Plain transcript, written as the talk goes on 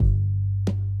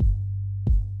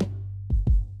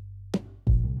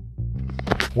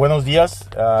Buenos días,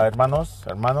 hermanos,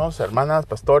 hermanas,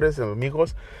 pastores,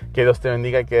 amigos. Que Dios te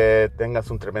bendiga y que tengas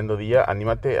un tremendo día.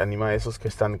 Anímate, anima a esos que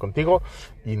están contigo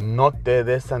y no te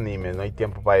desanimes, no hay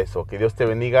tiempo para eso. Que Dios te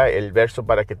bendiga. El verso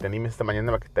para que te animes esta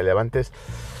mañana, para que te levantes,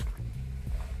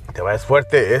 te vayas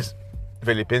fuerte, es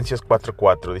Filipenses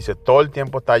 4:4. Dice, todo el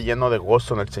tiempo está lleno de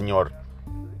gozo en el Señor.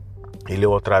 Y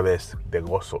luego otra vez, de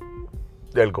gozo,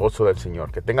 del gozo del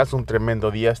Señor. Que tengas un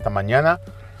tremendo día esta mañana.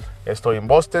 Estoy en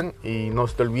Boston y no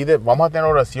se te olvide, vamos a tener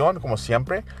oración como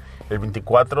siempre, el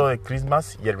 24 de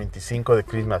Christmas y el 25 de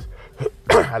Christmas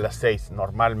a las 6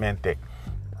 normalmente.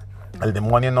 El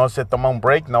demonio no se toma un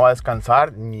break, no va a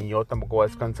descansar, ni yo tampoco voy a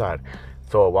descansar.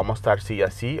 Vamos a estar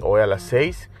así, hoy a las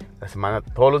 6, la semana,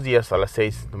 todos los días a las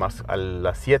 6, más a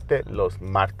las 7 los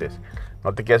martes.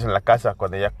 No te quedes en la casa,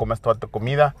 cuando ya comes toda tu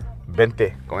comida,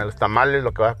 vente con los tamales,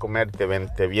 lo que vas a comer,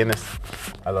 te vienes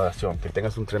a la oración. Que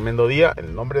tengas un tremendo día, en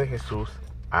el nombre de Jesús,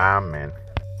 amén.